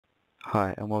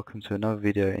Hi and welcome to another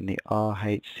video in the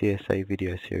RHCSA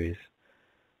video series.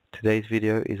 Today's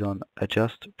video is on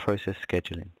adjust process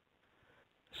scheduling.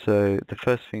 So the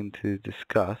first thing to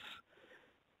discuss,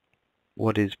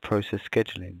 what is process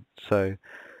scheduling? So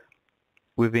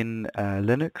within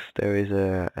Linux there is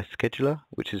a scheduler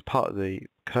which is part of the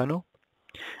kernel,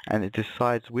 and it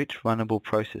decides which runnable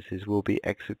processes will be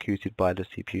executed by the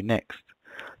CPU next.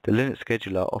 The Linux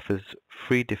scheduler offers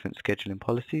 3 different scheduling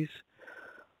policies.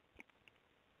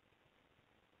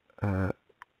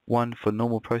 One for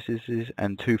normal processes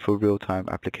and 2 for real-time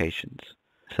applications.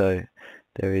 So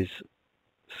there is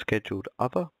scheduled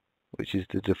other, which is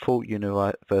the default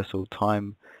universal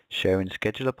time sharing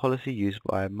scheduler policy used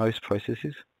by most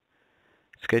processes.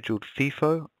 Scheduled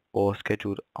FIFO or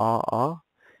scheduled RR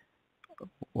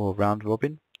or round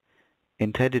robin,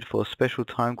 intended for special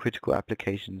time critical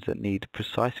applications that need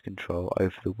precise control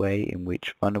over the way in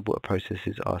which runnable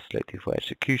processes are selected for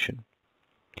execution.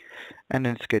 And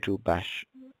then scheduled batch,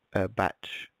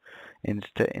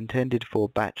 intended for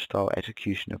batch style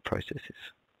execution of processes.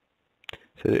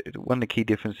 So one of the key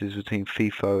differences between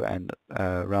FIFO and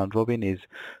round robin is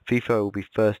FIFO will be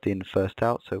first in, first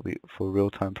out, so for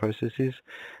real-time processes,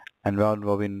 and round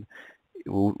robin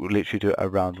will literally do a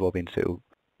round robin, so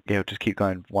it'll just keep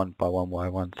going one by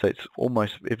one. So it's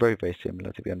very, very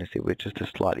similar, to be honest, with just a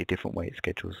slightly different way it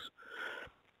schedules.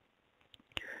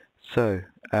 So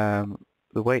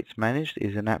the way it's managed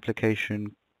is an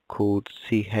application called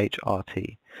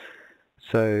CHRT.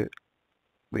 So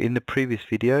in the previous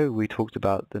video we talked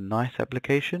about the nice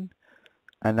application,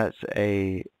 and that's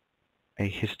a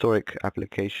historic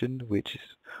application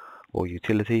or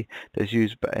utility that's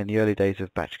used in the early days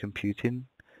of batch computing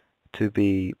to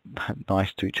be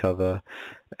nice to each other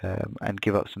and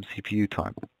give up some CPU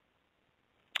time.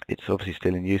 It's obviously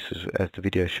still in use as the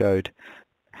video showed.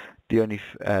 The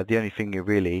only thing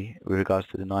really with regards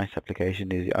to the nice application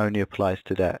is it only applies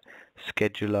to that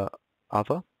scheduler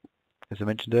other, as I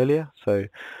mentioned earlier. So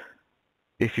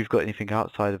if you've got anything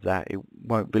outside of that, it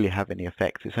won't really have any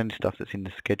effect. It's only stuff that's in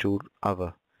the scheduled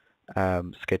other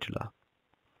scheduler.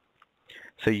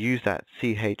 So use that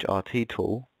CHRT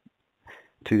tool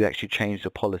to actually change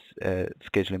the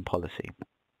scheduling policy.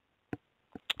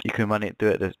 You can run it,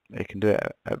 it can do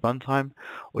it at runtime,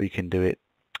 or you can do it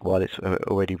while it's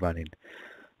already running.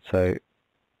 So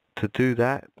to do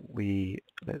that,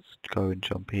 let's go and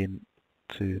jump in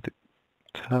to the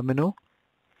terminal,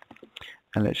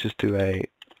 and let's just do a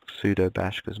sudo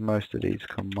bash, because most of these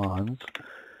commands,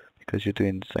 because you're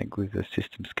doing something with the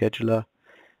system scheduler,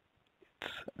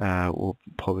 will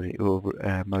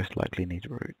most likely need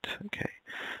root. Okay,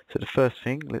 so the first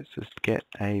thing, let's just get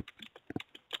a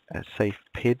safe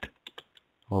PID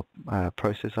or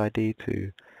process ID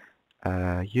to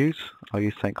use. I'll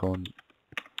use something on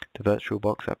the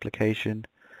VirtualBox application.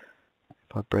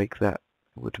 If I break that,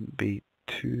 it wouldn't be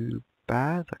too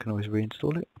bad. I can always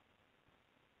reinstall it.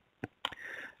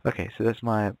 Okay, so that's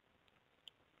my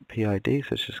PID, so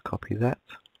let's just copy that.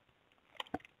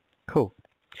 Cool.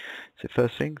 So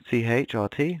first thing,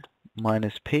 CHRT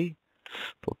 -P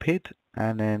for PID,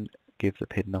 and then give the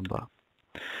PID number.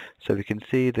 So we can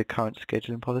see the current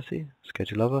scheduling policy,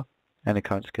 schedule other, and the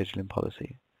current scheduling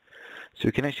policy. So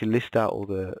we can actually list out all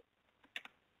the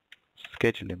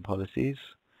scheduling policies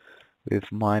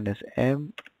with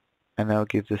 -M, and that'll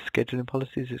give the scheduling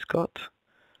policies it's got.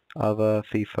 Other,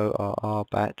 FIFO, RR,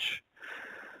 batch,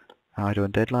 idle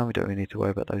and deadline. We don't really need to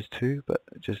worry about those 2, but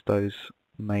just those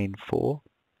main 4.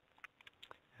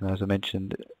 And as I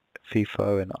mentioned,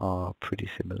 FIFO and R are pretty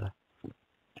similar.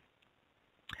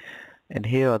 And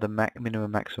here are the minimum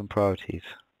and maximum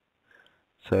priorities.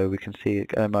 So we can see at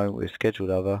the moment we've scheduled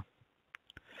other,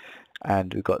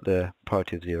 and we've got the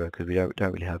priority of 0 because we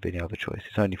don't really have any other choice.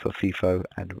 It's only for FIFO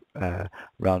and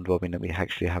round robin that we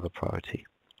actually have a priority.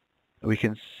 We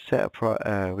can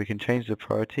we can change the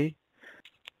priority,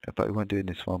 but we won't do it in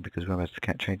this one because we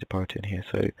can't change the priority in here.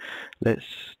 So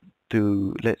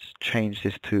let's change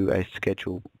this to a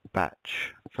schedule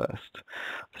batch first.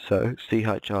 So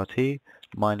CHRT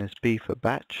 -B for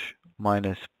batch,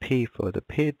 -P for the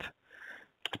PID,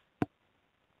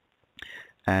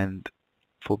 and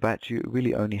for batch you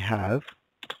really only have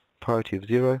priority of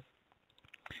 0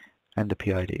 and the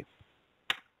PID.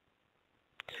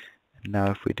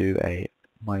 Now if we do a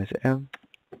 -M,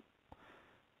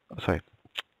 sorry,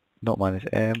 not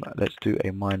 -M, let's do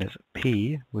a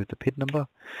 -P with the PID number,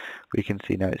 we can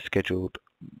see now it's scheduled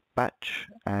batch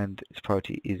and its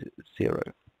priority is 0.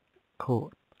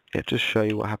 Cool. Yeah, just show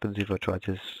you what happens if I try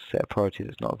to set a priority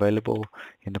that's not available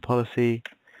in the policy.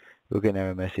 We'll get an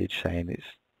error message saying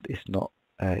it's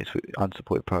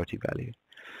unsupported priority value.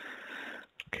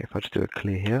 Okay, if I just do a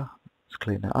clear here, let's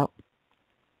clean that up.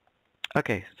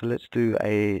 Okay, so let's do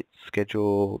a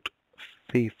scheduled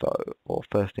FIFO, or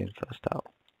first in, first out.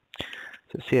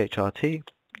 So CHRT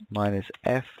minus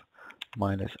F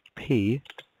minus P,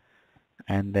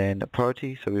 and then a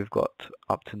priority, so we've got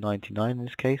up to 99 in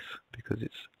this case, because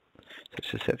it's, so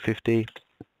let's just set 50,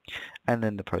 and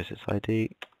then the process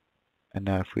ID. And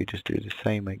now if we just do the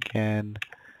same again,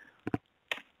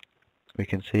 we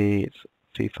can see it's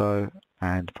FIFO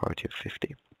and priority of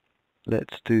 50.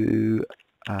 Let's do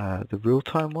the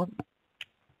real-time one,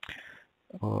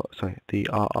 or sorry, the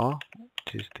RR,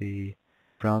 which is the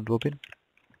round robin,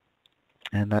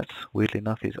 and that's, weirdly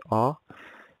enough, is R.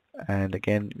 And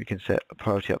again, we can set a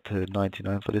priority up to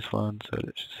 99 for this one, so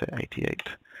let's just set 88.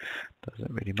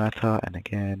 Doesn't really matter. And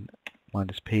again,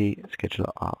 minus P,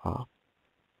 scheduler RR.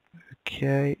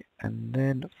 Okay, and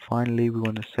then finally we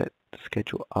want to set the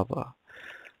schedule other.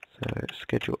 So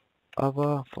schedule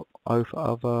other for O for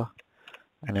other,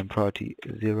 and then priority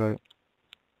 0,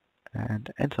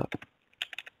 and enter.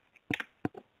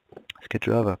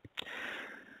 Schedule other.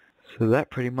 So that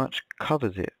pretty much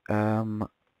covers it.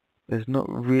 There's not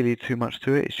really too much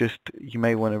to it. It's just you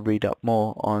may want to read up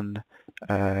more on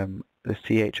the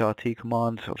CHRT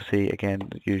commands. Obviously, again,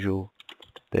 the usual.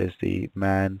 There's the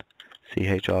man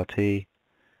CHRT,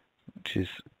 which is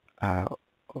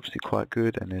obviously quite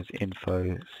good, and there's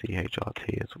info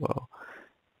CHRT as well.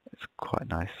 It's quite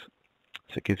nice.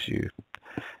 So it gives you,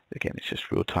 again, it's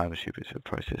just real-time distributed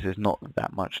process. There's not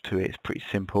that much to it. It's pretty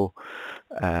simple.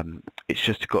 It's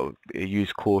just got to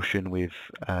use caution with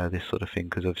this sort of thing,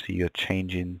 because obviously you're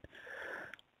changing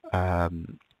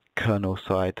kernel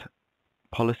side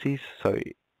policies. So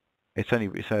it's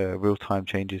real-time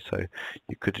changes. So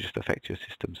you could just affect your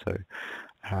system. So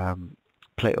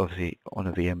play, obviously on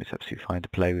a VM it's absolutely fine to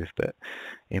play with, but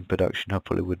in production I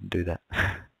probably wouldn't do that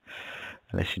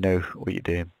unless you know what you're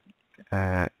doing.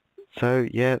 So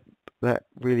yeah, that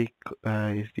really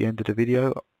is the end of the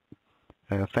video.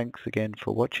 Thanks again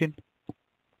for watching.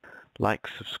 Like,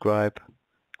 subscribe,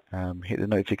 hit the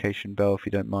notification bell if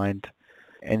you don't mind.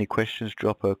 Any questions,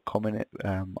 drop a comment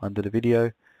under the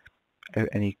video.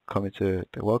 Any comments are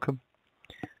welcome.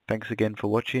 Thanks again for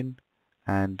watching,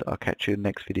 and I'll catch you in the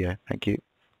next video. Thank you.